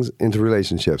turning rings into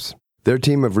relationships. Their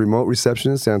team of remote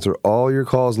receptionists answer all your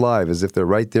calls live as if they're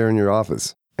right there in your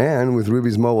office. And with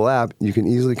Ruby's mobile app, you can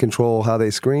easily control how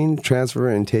they screen, transfer,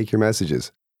 and take your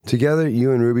messages. Together,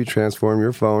 you and Ruby transform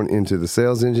your phone into the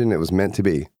sales engine it was meant to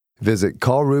be. Visit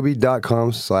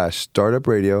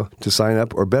callruby.com/startupradio to sign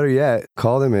up, or better yet,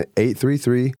 call them at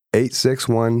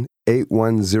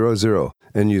 833-861-8100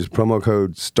 and use promo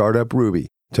code StartupRuby.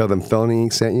 Tell them Felony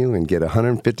Inc. sent you and get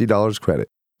 $150 credit.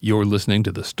 You're listening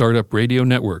to the Startup Radio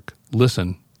Network.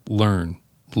 Listen, learn,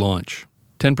 launch.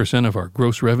 10% of our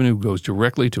gross revenue goes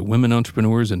directly to women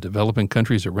entrepreneurs in developing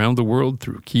countries around the world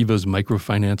through Kiva's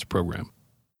microfinance program.